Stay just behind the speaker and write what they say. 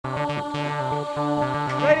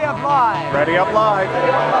Up Live. Ready Up Live.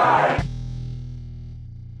 Ready Up Live.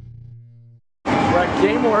 We're at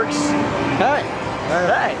Gameworks. Hey.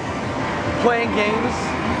 Hey. Playing games,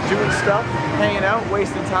 doing stuff, hanging out,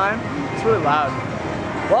 wasting time. It's really loud.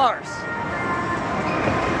 Lars,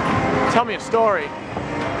 tell me a story.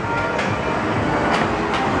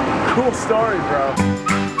 Cool story, bro.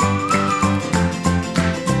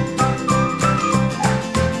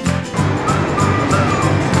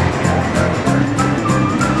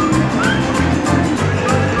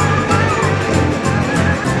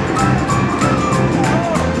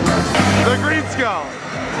 The Greenskull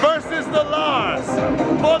versus the Lars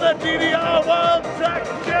for the DDR World Track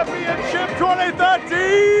Championship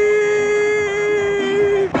 2013!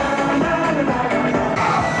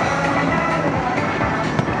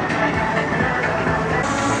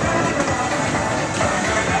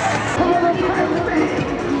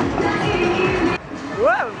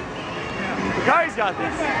 Whoa! The guy's got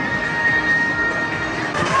this.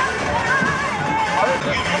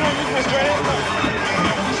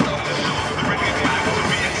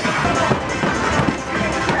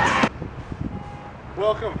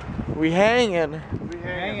 Welcome. We hanging.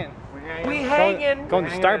 We hanging. Going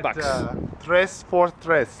to Starbucks. Tres por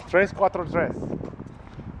tres. Tres cuatro tres.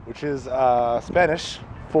 Which is Spanish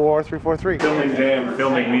for 343. Filming Dan,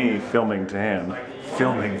 filming me, filming Dan,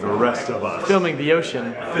 filming the rest of us. Filming the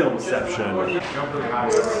ocean. Filmception. Look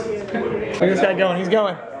at this guy going. He's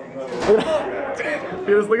going.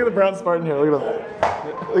 Look at the brown Spartan here. Look at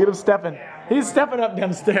him. Look at him stepping. He's stepping up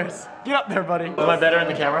downstairs. Get up there, buddy. Am I better in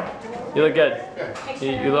the camera? You look good.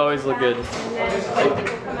 You always look good.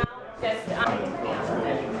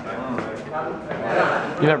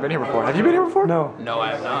 You've never been here before. Have you been here before? No. No, I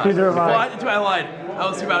have not. Neither have I. Well, I lied. I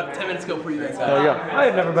was here about 10 minutes ago before you guys got There you go. I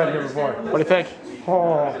have never been here before. What do you think?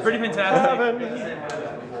 Oh. Pretty fantastic.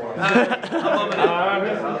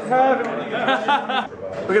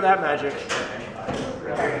 Look at that magic.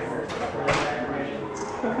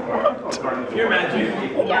 You're magic.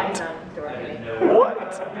 What?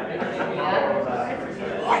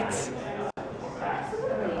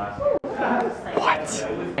 What?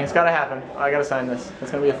 It's gotta happen. I gotta sign this.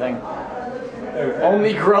 It's gonna be a thing.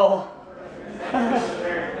 Only Grull.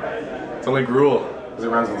 It's only Gruel, because it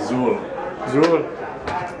rhymes with Zool. Zool.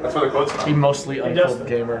 That's where the quote's from. The mostly unfilled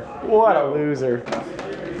gamer. What a loser.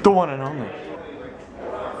 The one and only.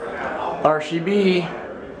 RCB.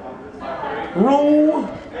 Roll.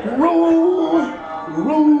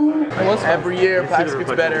 Every year, PAX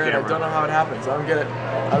gets better, and I don't know how it happens. I don't get it.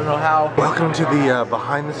 I don't know how. Welcome to the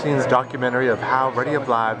behind-the-scenes documentary of how Ready Up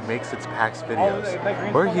Live makes its PAX videos.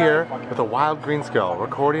 We're here with a wild Greenskull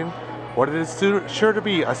recording what it is sure to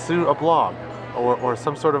be a blog or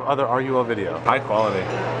some sort of other RUL video. High quality.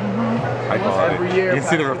 High quality. Every year, You can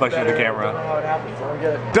see the PAX reflection of gets the better. I don't know camera. how it happens. I don't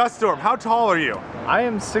get it. Duststorm, how tall are you? I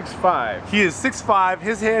am 6'5". He is 6'5",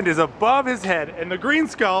 his hand is above his head, and the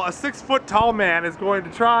Greenskull, a 6-foot tall man, is going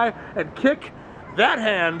to try and kick that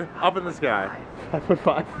hand up in the sky.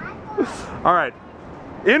 5'5". All right,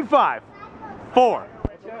 in 5, 4,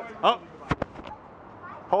 up.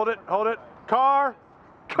 Hold it, car.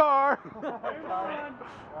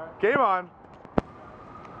 Game on.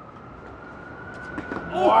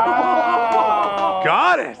 Wow.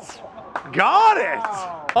 Got it.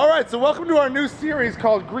 All right, so welcome to our new series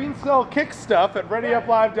called Greenskull Kick Stuff at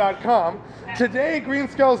ReadyUpLive.com. Today,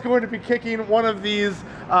 Greenskull is going to be kicking one of these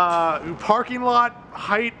parking lot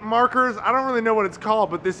height markers. I don't really know what it's called,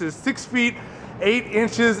 but this is 6 feet, 8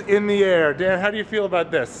 inches in the air. Dan, how do you feel about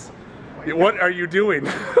this? What are you doing?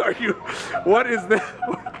 What is this?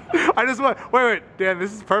 I just want, wait, Dan,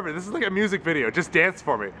 this is perfect. This is like a music video. Just dance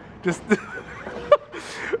for me. Just.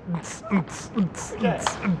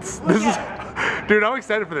 Dude, I'm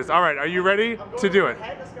excited for this. All right, are you ready to do it?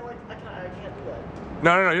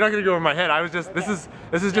 No, you're not gonna go over my head. This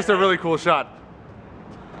is just a really cool shot.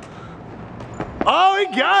 Oh, he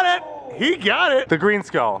got it! The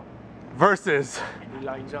Greenskull versus. He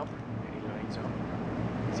lines up.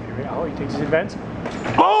 Oh, he takes his advance.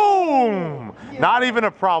 Boom! Not even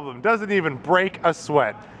a problem. Doesn't even break a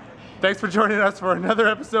sweat. Thanks for joining us for another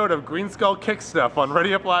episode of Greenskull Kick Stuff on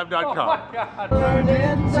ReadyUpLive.com. Oh my God.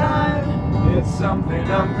 In time, it's something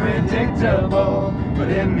unpredictable, but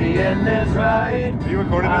in the end it's right. Are you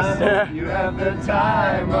recording this? I hope you have the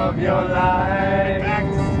time of your life.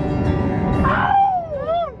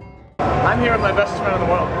 I'm here with my bestest friend in the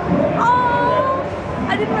world. Oh,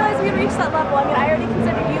 I didn't realize we had reached that level. I mean, I already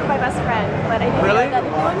considered you my best friend, but I didn't know that the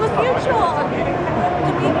feeling was mutual.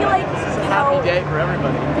 Could we be like, Happy day for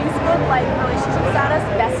everybody. Facebook, like, relationship status,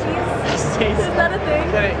 besties? Is that a thing?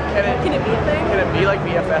 Can it Can it be a thing? Can it be like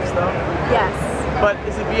BFFs though? Yes. But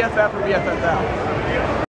is it BFF or BFFL?